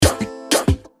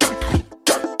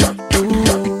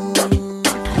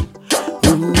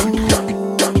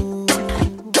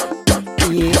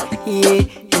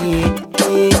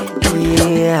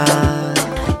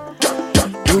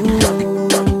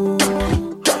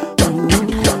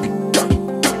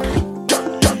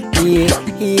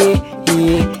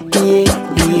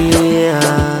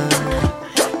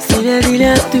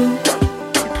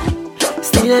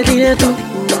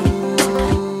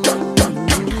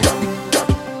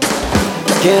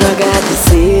Quero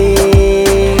agradecer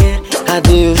a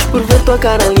Deus por ver tua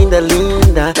cara linda,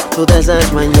 linda todas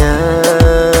as manhãs.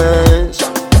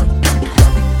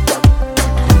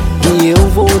 E eu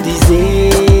vou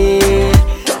dizer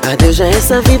adeus a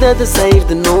essa vida de sair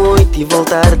de noite e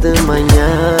voltar de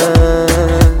manhã.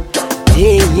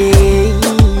 Hey, hey.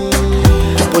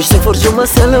 Pois se fores uma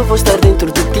cela eu vou estar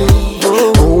dentro de ti,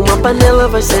 ou uma panela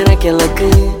vai ser aquela que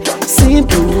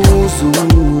sempre uso,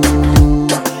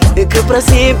 e que para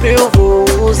sempre eu vou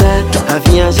usar. A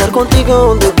viajar contigo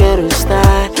onde eu quero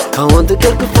estar, aonde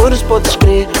quer que fores podes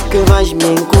crer que vais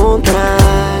me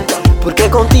encontrar, porque é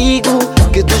contigo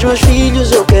que dos meus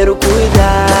filhos eu quero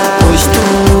cuidar. Pois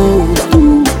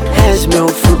tu és meu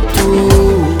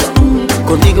futuro,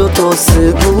 contigo eu tô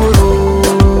seguro.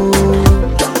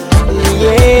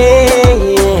 Yeah,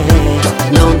 yeah.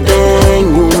 Não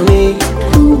tenho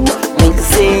medo, nem que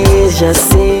seja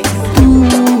cedo,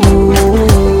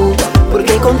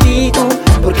 porque é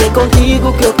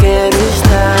contigo que eu quero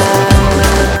estar.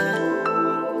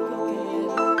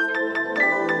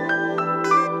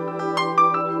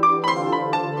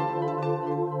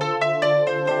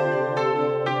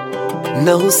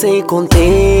 Não sei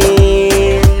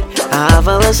conter a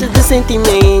avalanche de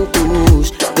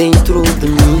sentimentos dentro de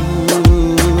mim,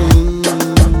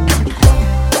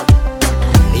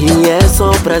 e é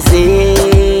só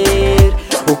prazer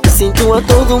o que sinto a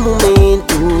todo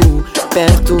momento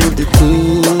perto de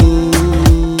ti.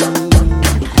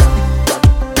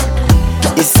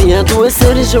 E se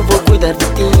adoeceres eu vou cuidar de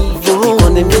ti, e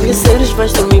quando envelheceres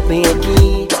vais dormir bem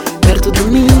aqui, perto de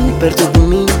mim, perto de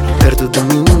mim, perto de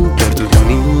mim, perto de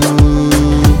mim.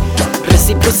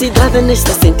 Reciprocidade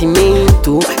neste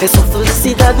sentimento, é só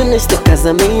felicidade neste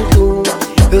casamento.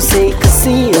 Eu sei que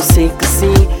sim, eu sei que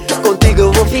sim, contigo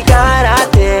eu vou ficar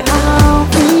até ao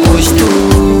fim. Pois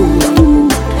tu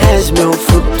és meu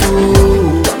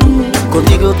futuro,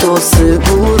 contigo eu tô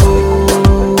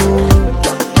seguro.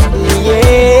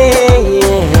 Yeah,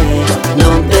 yeah.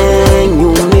 Não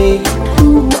tenho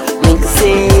medo, nem que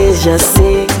seja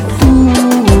cedo,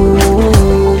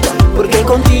 porque é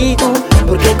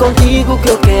contigo que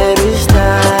eu quero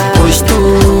estar. Pois tu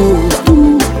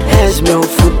és meu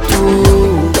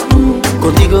futuro,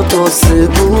 contigo eu tô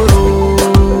seguro.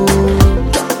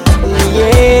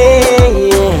 Yeah,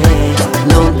 yeah.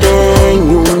 Não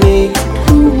tenho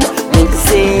medo, nem que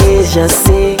seja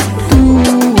cedo,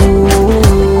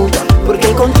 porque é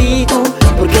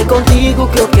contigo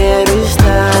que eu quero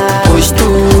estar. Pois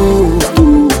tu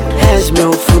és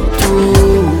meu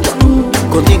futuro,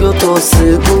 contigo eu tô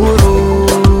seguro.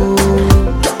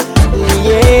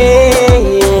 Yeah,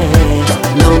 yeah.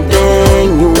 Não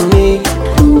tenho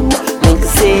medo, nem que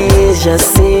seja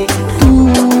cedo,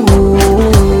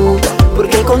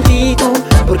 porque é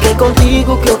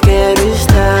contigo que eu